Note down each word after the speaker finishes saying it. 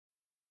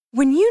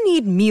When you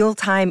need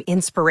mealtime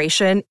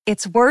inspiration,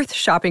 it's worth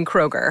shopping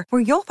Kroger,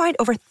 where you'll find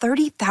over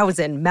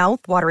 30,000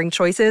 mouth-watering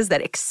choices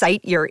that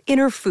excite your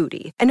inner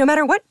foodie. And no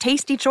matter what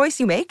tasty choice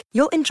you make,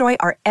 you'll enjoy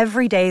our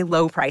everyday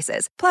low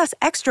prices, plus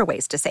extra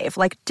ways to save,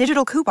 like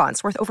digital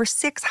coupons worth over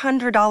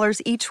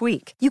 $600 each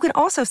week. You can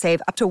also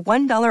save up to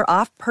 $1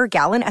 off per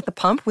gallon at the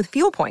pump with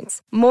fuel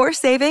points. More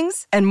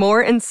savings and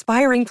more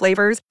inspiring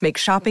flavors make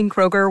shopping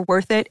Kroger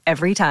worth it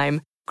every time.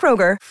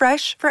 Kroger,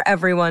 fresh for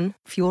everyone.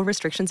 Fuel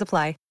restrictions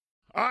apply.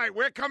 All right,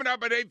 we're coming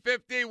up at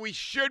 8:50. We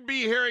should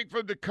be hearing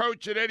from the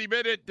coach at any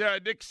minute.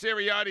 Nick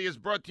Sirianni is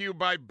brought to you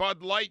by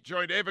Bud Light.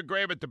 Join Ava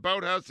Graham at the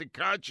Boathouse in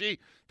Conchie.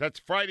 That's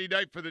Friday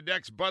night for the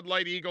next Bud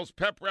Light Eagles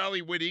pep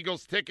rally. Win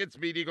Eagles tickets,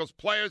 meet Eagles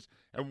players,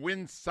 and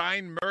win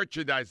signed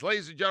merchandise.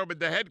 Ladies and gentlemen,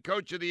 the head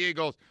coach of the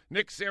Eagles,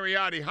 Nick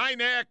Sirianni. Hi,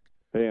 Nick.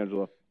 Hey,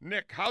 Angelo.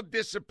 Nick, how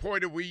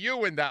disappointed were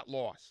you in that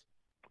loss?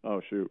 Oh,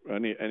 shoot.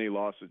 Any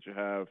loss that you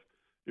have,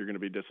 you're going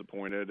to be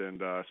disappointed,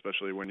 and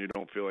especially when you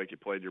don't feel like you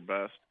played your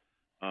best.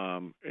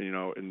 And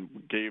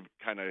gave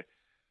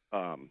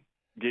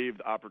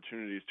the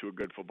opportunities to a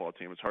good football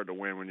team. It's hard to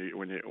win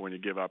when you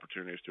give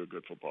opportunities to a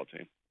good football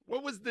team.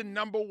 What was the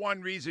number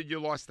one reason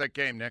you lost that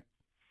game, Nick?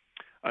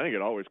 I think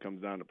it always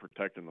comes down to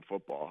protecting the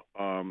football.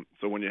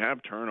 So when you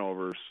have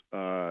turnovers,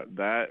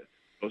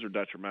 those are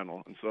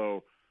detrimental. And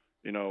so,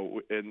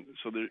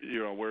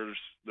 where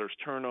there's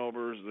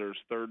turnovers, there's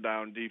third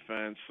down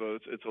defense. So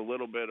it's a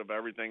little bit of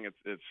everything.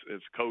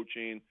 It's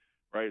coaching.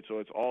 Right, so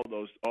it's all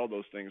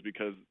those things,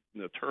 because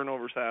the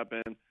turnovers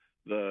happen,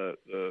 the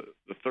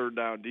third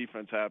down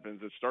defense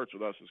happens. It starts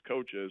with us as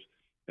coaches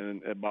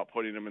and about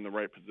putting them in the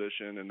right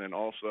position, and then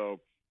also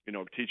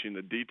teaching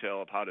the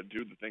detail of how to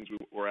do the things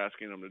we're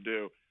asking them to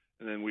do.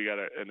 And then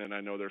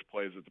I know there's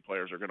plays that the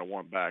players are going to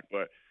want back,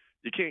 but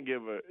you can't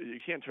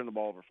turn the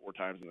ball over 4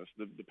 times in this.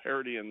 The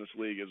parity in this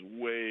league is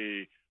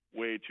way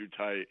too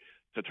tight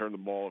to turn the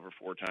ball over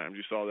 4 times.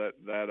 You saw that.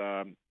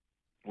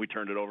 We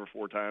turned it over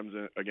 4 times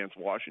against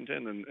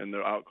Washington, and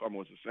the outcome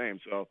was the same.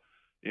 So,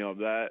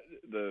 that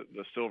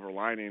the silver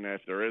lining,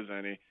 if there is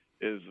any,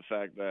 is the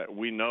fact that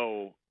we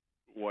know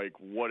what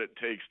it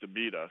takes to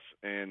beat us,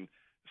 and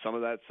some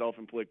of that's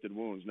self-inflicted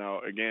wounds.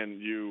 Now, again,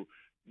 you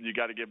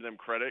got to give them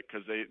credit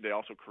because they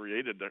also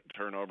created the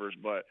turnovers,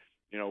 but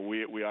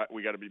we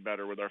got to be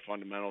better with our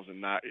fundamentals and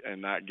not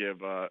give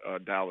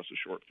Dallas a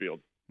short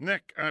field.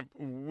 Nick,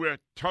 we're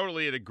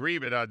totally in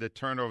agreement on the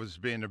turnovers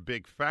being a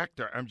big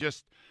factor.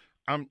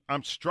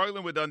 I'm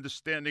struggling with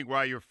understanding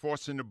why you're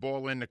forcing the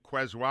ball into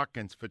Quez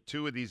Watkins for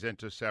 2 of these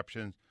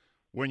interceptions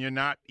when you're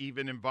not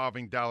even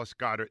involving Dallas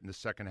Goedert in the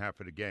second half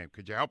of the game.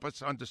 Could you help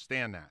us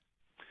understand that?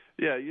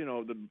 Yeah,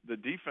 the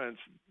defense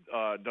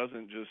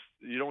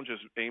you don't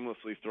just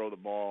aimlessly throw the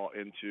ball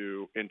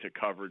into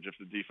coverage if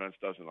the defense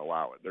doesn't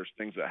allow it. There's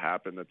things that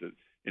happen that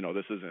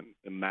this isn't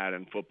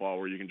Madden football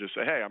where you can just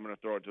say, hey, I'm going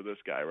to throw it to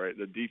this guy, right?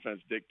 The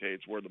defense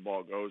dictates where the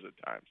ball goes at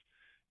times.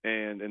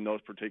 And in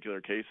those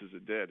particular cases,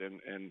 it did.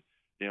 And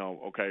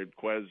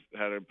Quez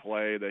had a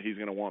play that he's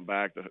going to want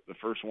back. The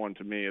first one,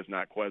 to me, is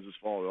not Quez's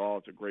fault at all.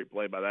 It's a great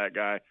play by that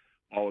guy.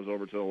 Ball was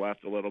over to the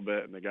left a little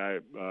bit, and the guy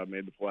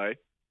made the play,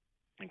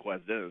 and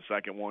Quez did it. The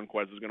second one,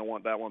 Quez is going to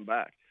want that one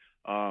back.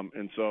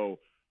 And so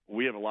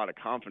we have a lot of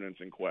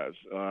confidence in Quez.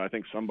 I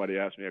think somebody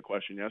asked me a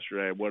question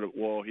yesterday.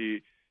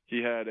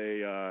 He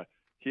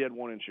had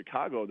one in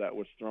Chicago that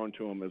was thrown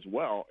to him as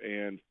well,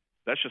 and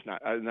that's just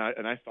not.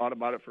 And I thought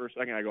about it for a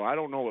second. I go, I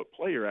don't know what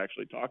play you're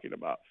actually talking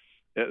about.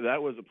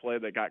 That was a play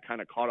that got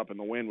kind of caught up in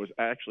the wind, was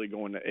actually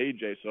going to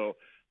AJ. So,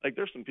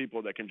 there's some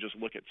people that can just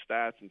look at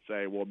stats and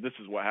say, well, this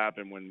is what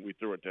happened when we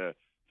threw it to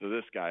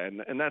this guy.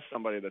 And that's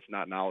somebody that's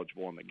not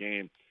knowledgeable in the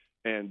game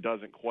and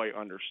doesn't quite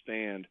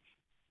understand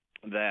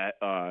that,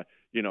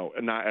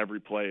 not every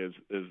play is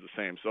the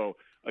same. So,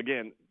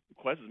 again,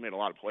 Quez has made a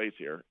lot of plays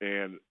here,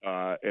 and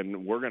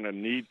we're going to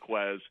need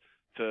Quez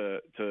to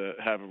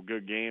have a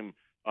good game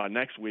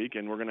next week,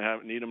 and we're going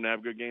to need them to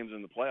have good games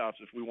in the playoffs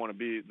if we want to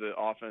be the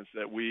offense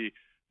that we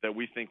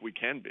think we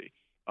can be.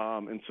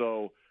 And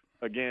so,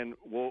 again,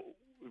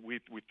 we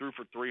threw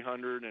for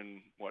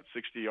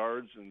 360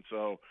 yards, and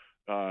so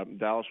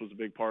Dallas was a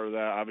big part of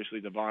that.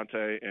 Obviously,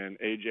 Devontae and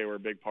AJ were a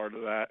big part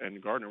of that,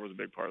 and Gardner was a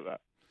big part of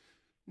that.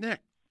 Nick,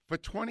 for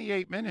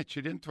 28 minutes,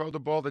 you didn't throw the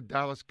ball to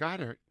Dallas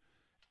Goedert,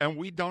 and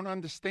we don't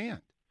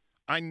understand.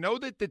 I know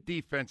that the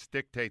defense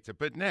dictates it,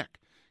 but Nick,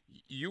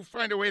 you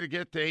find a way to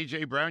get to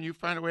A.J. Brown. You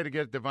find a way to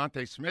get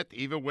Devontae Smith,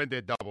 even when they're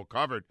double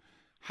covered.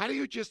 How do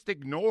you just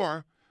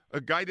ignore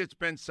a guy that's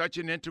been such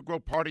an integral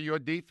part of your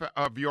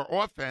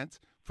offense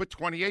for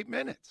 28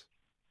 minutes?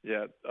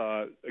 Yeah.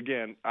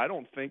 Again, I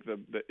don't think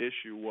the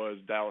issue was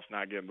Dallas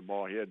not getting the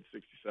ball. He had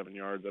 67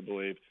 yards, I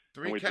believe.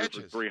 3 catches.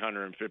 Threw for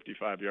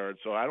 355 yards.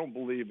 So I don't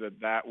believe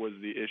that was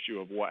the issue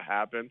of what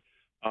happened.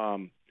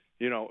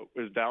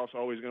 Is Dallas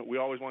always going to – we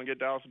always want to get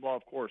Dallas the ball,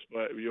 of course,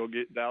 but you'll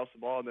get Dallas the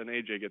ball, and then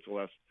A.J. gets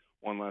one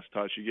less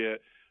touch. You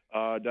get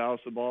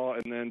Dallas the ball,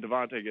 and then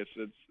Devontae gets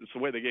it. It's the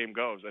way the game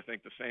goes. I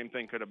think the same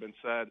thing could have been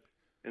said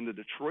in the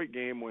Detroit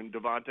game when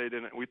Devontae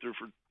didn't – we threw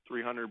for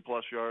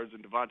 300-plus yards,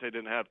 and Devontae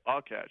didn't have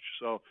a catch.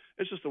 So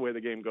it's just the way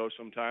the game goes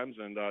sometimes,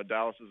 and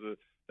Dallas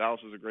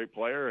is a great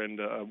player, and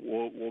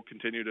he'll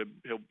continue to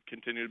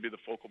be the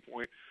focal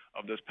point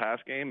of this pass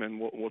game, and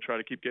we'll try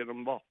to keep getting him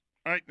the ball.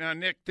 All right, now,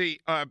 Nick,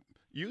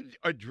 you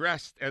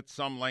addressed at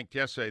some length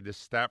yesterday the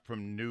stat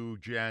from New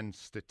Gen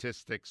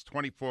Statistics,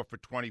 24 for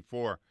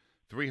 24,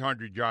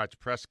 300 yards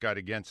Prescott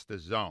against the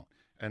zone.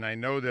 And I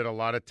know that a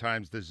lot of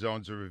times the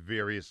zones are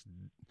various,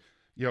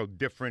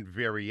 different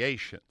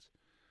variations.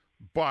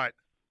 But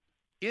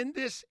in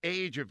this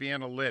age of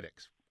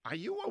analytics, are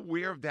you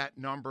aware of that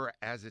number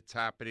as it's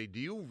happening? Do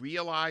you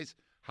realize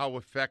how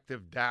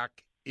effective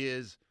Dak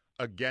is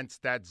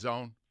against that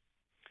zone?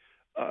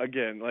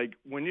 Again, like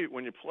when you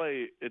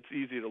play, it's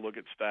easy to look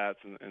at stats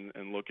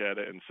and look at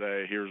it and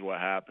say, here's what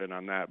happened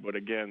on that. But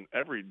again,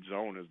 every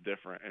zone is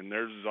different, and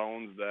there's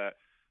zones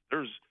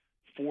there's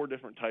 4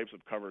 different types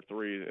of cover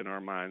 3 in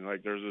our mind.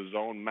 Like there's a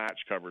zone match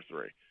cover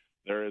 3.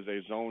 There is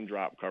a zone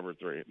drop cover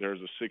 3. There's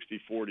a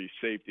 60-40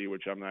 safety,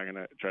 which I'm not going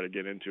to try to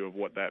get into of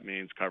what that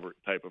means, type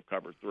of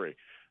cover 3.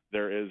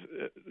 There's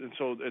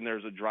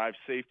a drive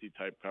safety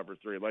type cover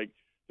 3. Like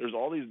there's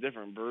all these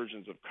different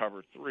versions of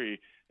cover 3,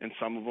 and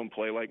some of them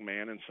play like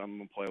man and some of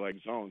them play like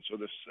zone. So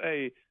to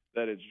say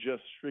that it's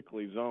just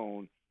strictly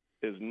zone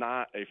is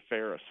not a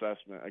fair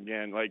assessment.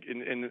 Again, like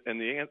and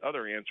the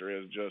other answer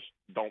is just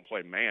don't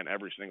play man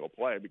every single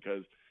play,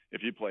 because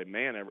if you play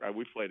man,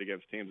 we've played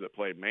against teams that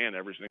played man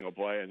every single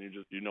play, and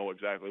you know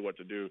exactly what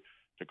to do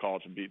to call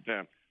to beat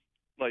them.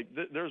 Like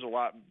there's a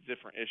lot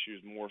different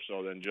issues more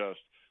so than just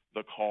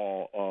the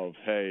call of,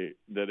 hey,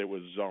 that it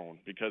was zone,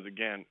 because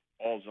again,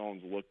 all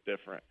zones look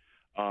different.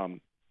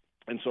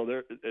 And so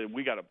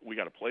we got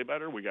to play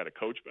better, we got to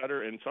coach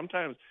better, and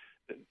sometimes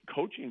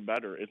coaching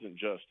better isn't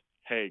just,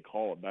 hey,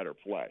 call a better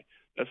play.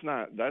 That's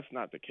not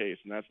the case,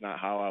 and that's not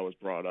how I was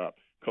brought up.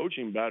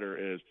 Coaching better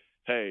is,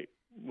 hey,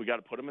 we got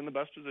to put them in the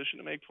best position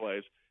to make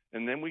plays,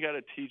 and then we got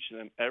to teach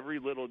them every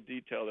little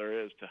detail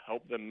there is to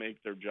help them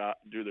make their job,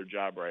 do their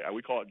job right.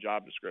 We call it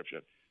job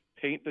description.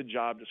 Paint the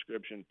job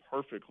description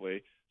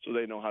perfectly so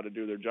they know how to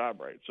do their job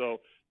right. So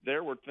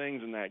there were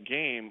things in that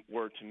game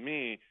where, to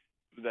me,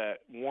 that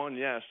one,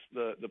 yes,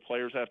 the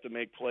players have to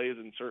make plays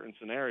in certain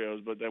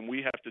scenarios, but then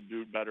we have to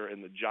do better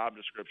in the job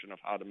description of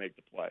how to make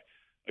the play.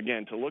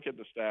 Again, to look at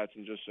the stats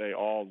and just say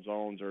all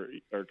zones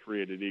are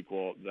created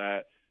equal,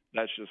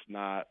 that's just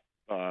not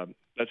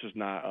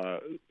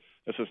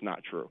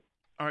true.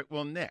 All right,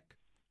 well, Nick,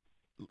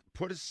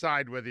 put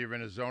aside whether you're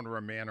in a zone or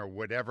a man or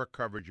whatever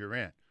coverage you're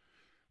in.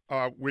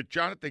 With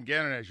Jonathan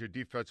Gannon as your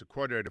defensive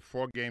coordinator,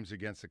 4 games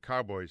against the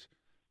Cowboys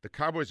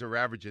are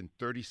averaging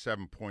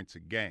 37 points a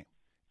game.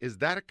 Is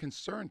that a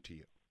concern to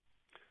you?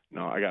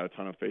 No, I got a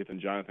ton of faith in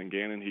Jonathan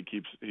Gannon. He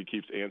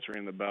keeps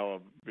answering the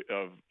bell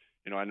of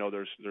I know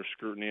there's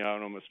scrutiny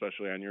on him,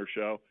 especially on your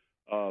show,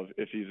 of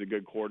if he's a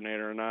good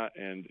coordinator or not,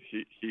 and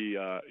he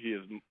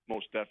is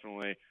most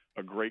definitely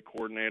a great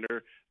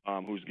coordinator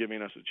who's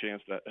giving us a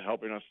chance to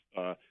helping us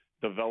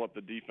develop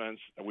the defense.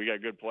 We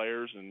got good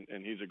players,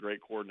 and he's a great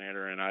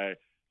coordinator, and I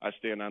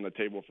stand on the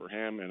table for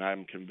him, and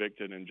I'm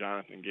convicted in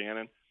Jonathan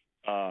Gannon.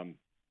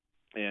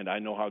 And I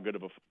know how good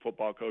of a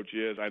football coach he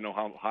is. I know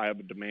how high of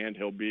a demand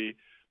he'll be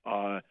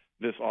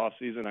this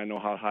offseason. I know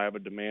how high of a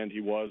demand he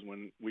was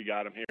when we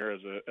got him here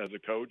as a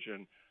coach,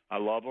 and I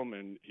love him.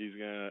 And he's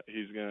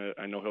gonna.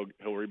 I know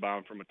he'll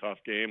rebound from a tough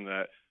game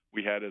that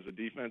we had as a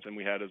defense and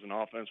we had as an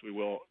offense. We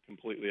will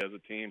completely as a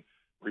team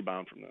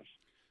rebound from this.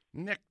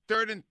 Nick,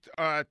 third and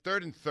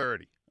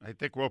 30. I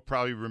think we'll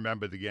probably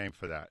remember the game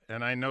for that.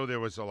 And I know there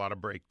was a lot of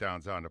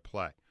breakdowns on the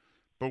play,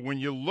 but when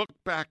you look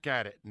back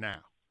at it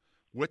now,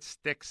 what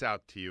sticks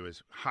out to you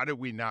is how did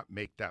we not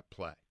make that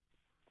play?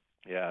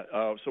 Yeah,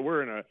 so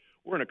we're in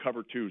a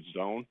cover 2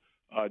 zone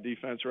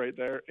defense right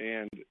there,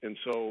 and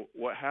so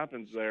what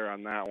happens there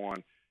on that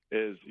one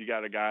is you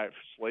got a guy,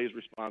 Slay's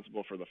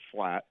responsible for the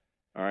flat,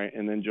 all right,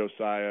 and then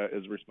Josiah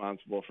is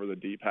responsible for the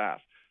deep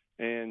half.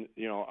 And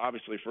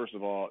obviously, first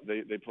of all,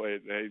 they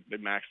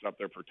maxed up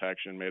their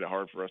protection, made it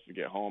hard for us to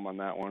get home on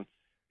that one,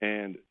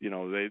 and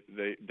they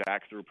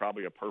Dak threw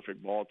probably a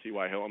perfect ball.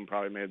 T.Y. Hilton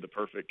probably made the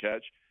perfect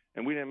catch.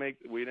 And we didn't make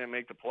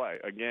the play.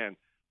 Again,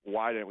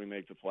 why didn't we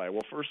make the play?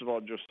 Well, first of all,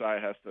 Josiah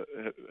has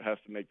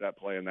to make that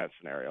play in that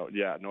scenario.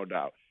 Yeah, no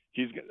doubt.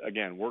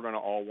 We're going to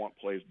all want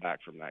plays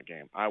back from that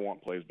game. I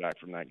want plays back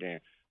from that game.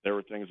 There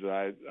were things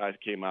that I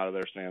came out of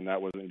there saying that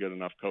wasn't good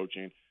enough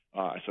coaching.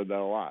 I said that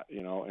a lot,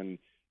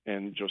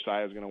 and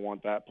Josiah's going to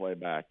want that play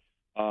back.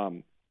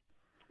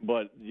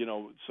 But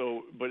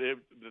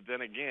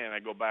then again, I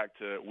go back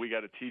to we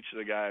got to teach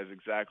the guys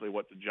exactly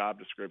what the job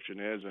description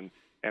is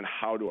and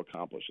how to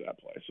accomplish that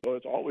play. So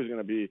it's always going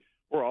to be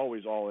we're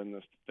always all in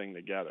this thing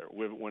together.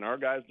 When our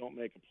guys don't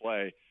make a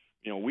play,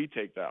 we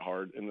take that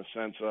hard in the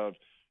sense of,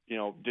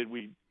 did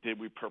we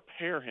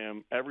prepare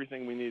him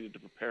everything we needed to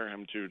prepare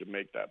him to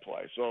make that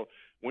play? So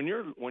when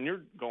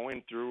you're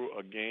going through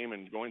a game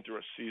and going through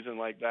a season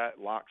like that,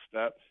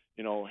 lockstep,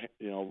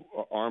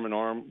 arm in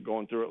arm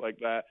going through it like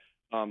that.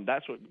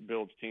 That's what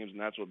builds teams, and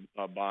that's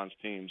what bonds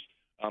teams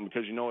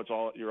because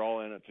you're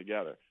all in it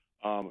together.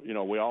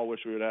 We all wish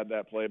we would have had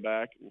that play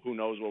back. Who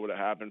knows what would have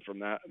happened from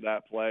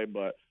that play,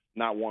 but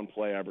not one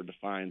play ever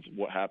defines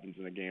what happens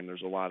in a game.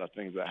 There's a lot of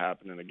things that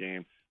happen in a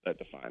game that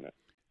define it.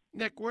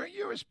 Nick, were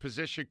you his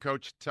position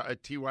coach,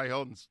 T.Y.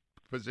 Hilton's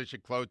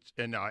position coach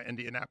in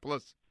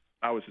Indianapolis?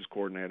 I was his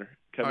coordinator.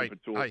 Kevin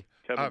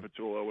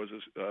Petula was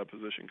his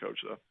position coach,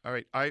 though. All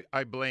right,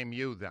 I blame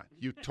you then.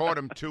 You taught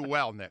him too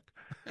well, Nick.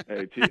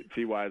 Hey,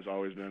 T.Y. has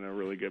always been a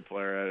really good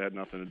player. It had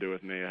nothing to do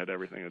with me. It had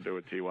everything to do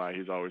with T.Y.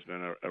 He's always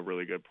been a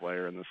really good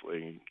player in this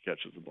league. He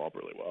catches the ball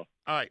really well.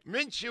 All right,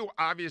 Minshew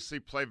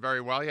obviously played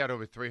very well. He had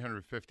over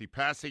 350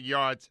 passing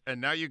yards, and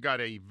now you got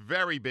a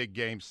very big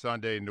game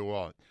Sunday in New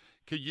Orleans.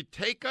 Could you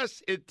take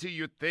us into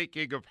your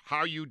thinking of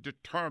how you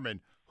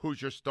determine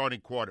who's your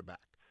starting quarterback?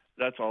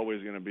 That's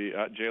always going to be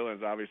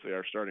Jalen's obviously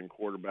our starting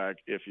quarterback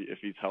if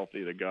he's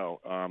healthy to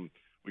go.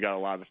 We got a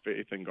lot of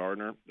faith in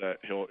Gardner that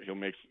he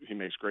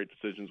makes great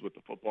decisions with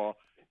the football.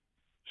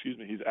 Excuse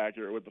me, he's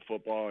accurate with the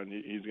football, and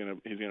he's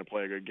gonna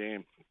play a good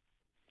game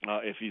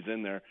if he's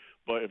in there.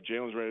 But if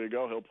Jalen's ready to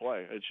go, he'll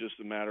play. It's just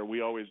a matter.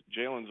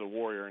 Jalen's a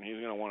warrior, and he's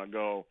going to want to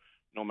go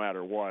no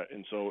matter what.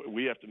 And so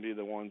we have to be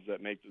the ones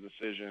that make the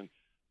decision.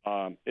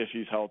 If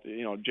he's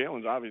healthy,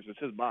 Jalen's obviously, it's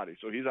his body,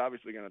 so he's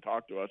obviously going to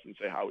talk to us and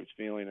say how he's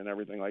feeling and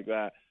everything like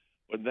that.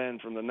 But then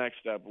from the next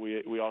step,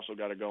 we also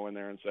got to go in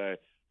there and say,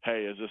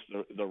 hey, is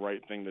this the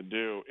right thing to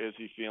do? Is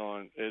he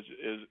feeling?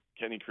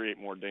 Can he create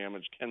more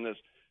damage? Can this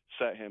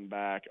set him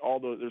back?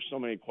 There's so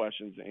many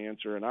questions to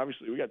answer, and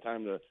obviously we got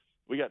time to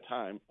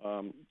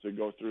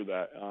go through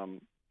that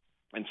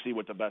and see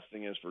what the best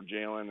thing is for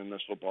Jalen and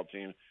this football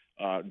team.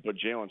 But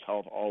Jalen's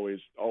health always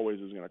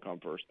is going to come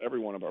first. Every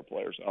one of our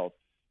players' health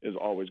is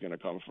always going to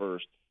come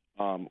first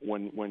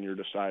when you're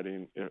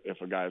deciding if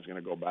a guy is going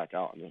to go back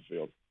out in the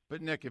field.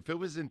 But, Nick, if it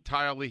was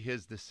entirely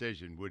his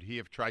decision, would he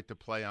have tried to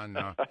play on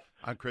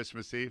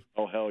Christmas Eve?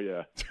 Oh, hell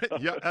yeah.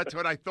 Yeah, that's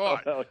what I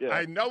thought. Oh, hell yeah.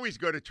 I know he's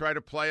going to try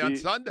to play on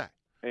Sunday.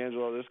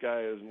 Angelo, this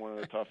guy is one of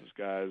the toughest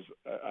guys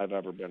I've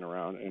ever been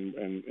around. And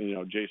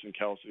Jason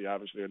Kelsey,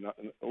 obviously,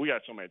 we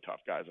got so many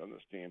tough guys on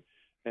this team.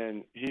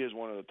 And he is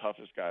one of the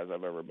toughest guys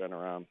I've ever been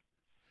around.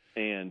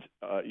 And,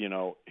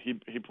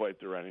 he played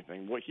through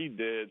anything. What he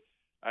did,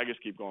 I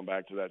just keep going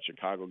back to that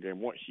Chicago game.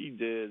 What he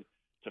did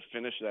to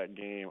finish that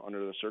game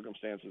under the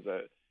circumstances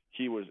that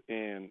he was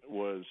in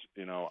was,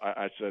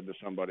 I said to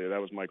somebody, that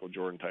was Michael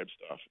Jordan type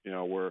stuff,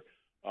 where,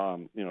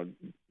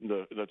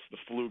 that's the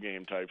flu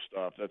game type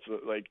stuff. That's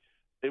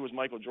it was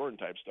Michael Jordan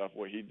type stuff,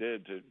 what he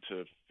did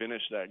to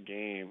finish that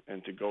game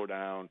and to go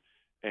down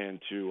and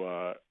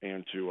to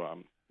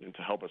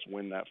help us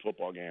win that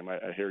football game.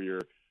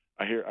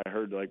 I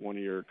heard like one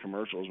of your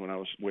commercials when I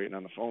was waiting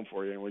on the phone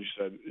for you, and when you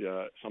said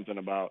something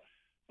about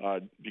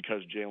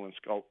because Jalen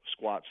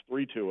squats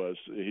 3 to us,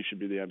 he should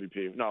be the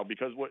MVP. No,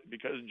 because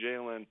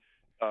Jalen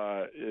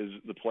is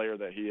the player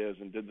that he is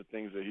and did the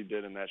things that he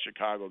did in that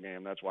Chicago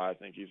game. That's why I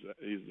think he's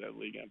the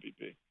league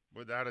MVP.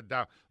 Without a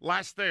doubt.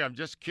 Last thing, I'm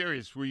just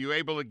curious, were you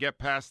able to get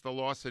past the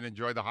loss and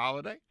enjoy the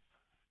holiday?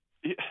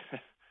 Yeah.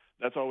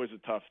 That's always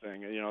a tough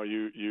thing. You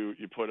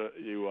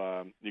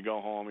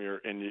go home,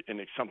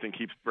 and something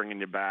keeps bringing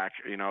you back,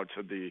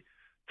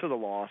 to the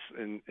loss.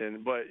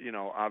 But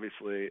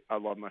obviously I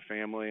love my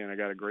family and I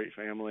got a great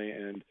family.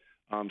 And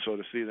so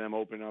to see them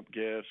open up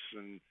gifts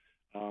and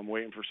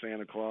waiting for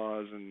Santa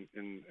Claus and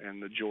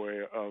the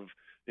joy of,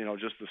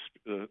 just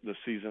the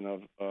season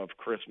of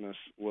Christmas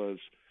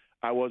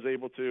I was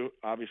able to.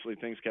 Obviously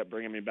things kept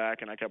bringing me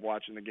back, and I kept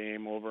watching the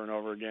game over and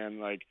over again.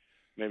 Like,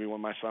 maybe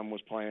when my son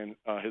was playing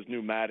his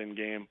new Madden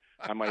game,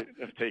 I might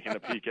have taken a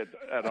peek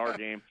at our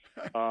game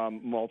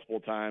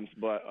multiple times.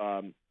 But,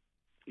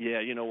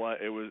 yeah, you know what?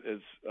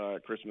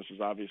 Christmas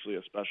is obviously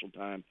a special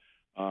time.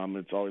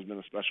 It's always been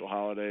a special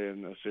holiday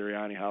in the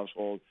Sirianni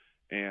household,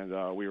 and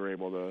we were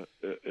able to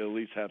at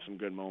least have some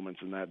good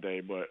moments in that day,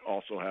 but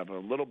also have a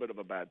little bit of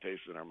a bad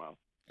taste in our mouth.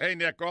 Hey,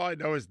 Nick, all I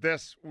know is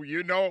this.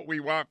 You know what we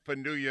want for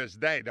New Year's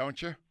Day,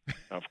 don't you?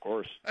 Of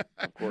course.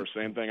 Of course.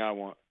 Same thing I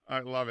want.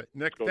 I love it.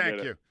 Nick,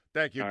 thank you.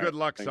 Thank you. All Good right.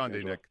 luck Thanks, Sunday,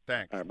 Angelo. Nick.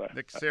 Thanks. All right, bye.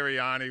 Nick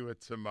Sirianni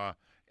with some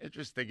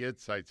interesting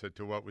insights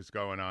into what was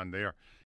going on there.